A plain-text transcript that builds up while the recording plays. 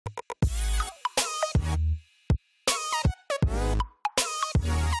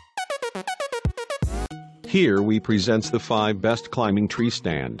Here we presents the 5 best climbing tree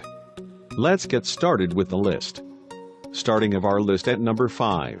stand. Let's get started with the list. Starting of our list at number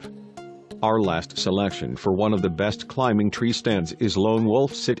 5. Our last selection for one of the best climbing tree stands is Lone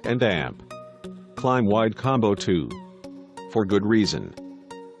Wolf Sit and Amp Climb Wide Combo 2. For good reason.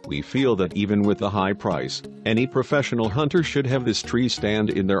 We feel that even with the high price, any professional hunter should have this tree stand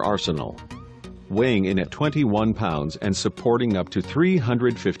in their arsenal. Weighing in at 21 pounds and supporting up to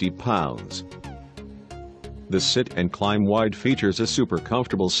 350 pounds. The Sit and Climb Wide features a super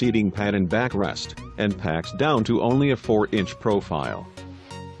comfortable seating pad and backrest, and packs down to only a 4-inch profile.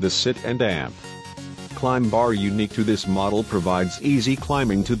 The Sit and Amp Climb bar unique to this model provides easy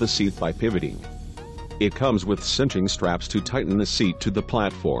climbing to the seat by pivoting. It comes with cinching straps to tighten the seat to the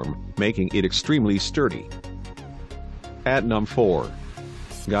platform, making it extremely sturdy. At number 4.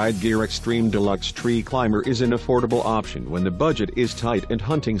 Guide Gear Extreme Deluxe Tree Climber is an affordable option when the budget is tight and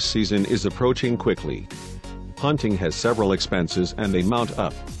hunting season is approaching quickly. Hunting has several expenses and they mount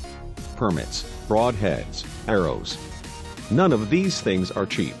up. Permits, broadheads, arrows. None of these things are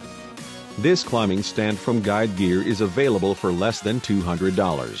cheap. This climbing stand from Guide Gear is available for less than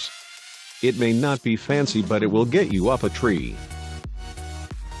 $200. It may not be fancy, but it will get you up a tree.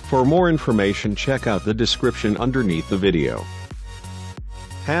 For more information, check out the description underneath the video.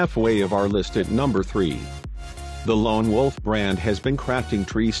 Halfway of our list at number 3. The Lone Wolf brand has been crafting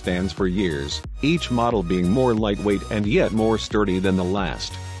tree stands for years, each model being more lightweight and yet more sturdy than the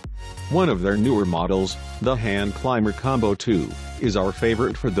last. One of their newer models, the Hand Climber Combo 2, is our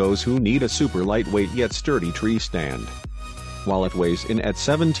favorite for those who need a super lightweight yet sturdy tree stand. While it weighs in at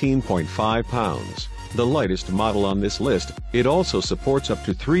 17.5 pounds, the lightest model on this list, it also supports up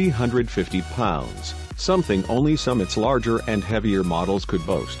to 350 pounds, something only Summit's larger and heavier models could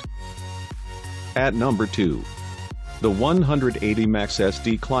boast. At number 2. The 180 Max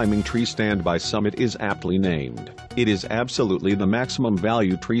SD Climbing Tree Stand by Summit is aptly named. It is absolutely the maximum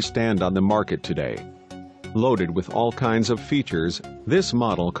value tree stand on the market today. Loaded with all kinds of features, this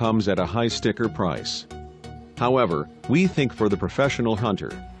model comes at a high sticker price. However, we think for the professional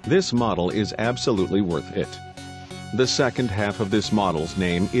hunter, this model is absolutely worth it. The second half of this model's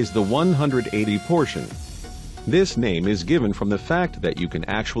name is the 180 portion. This name is given from the fact that you can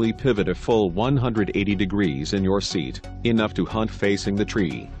actually pivot a full 180 degrees in your seat, enough to hunt facing the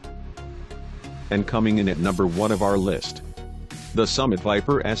tree. And coming in at number 1 of our list. The Summit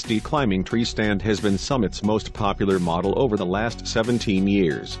Viper SD Climbing Tree Stand has been Summit's most popular model over the last 17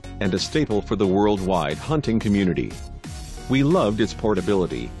 years, and a staple for the worldwide hunting community. We loved its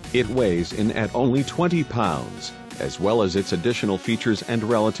portability. It weighs in at only 20 pounds, as well as its additional features and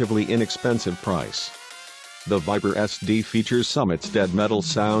relatively inexpensive price. The Viper SD features Summit's dead metal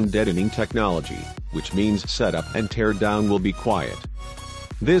sound deadening technology, which means setup and tear down will be quiet.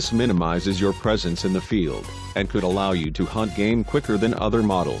 This minimizes your presence in the field, and could allow you to hunt game quicker than other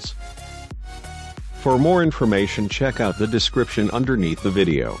models. For more information, check out the description underneath the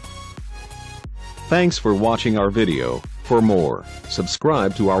video. Thanks for watching our video. For more,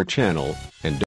 subscribe to our channel,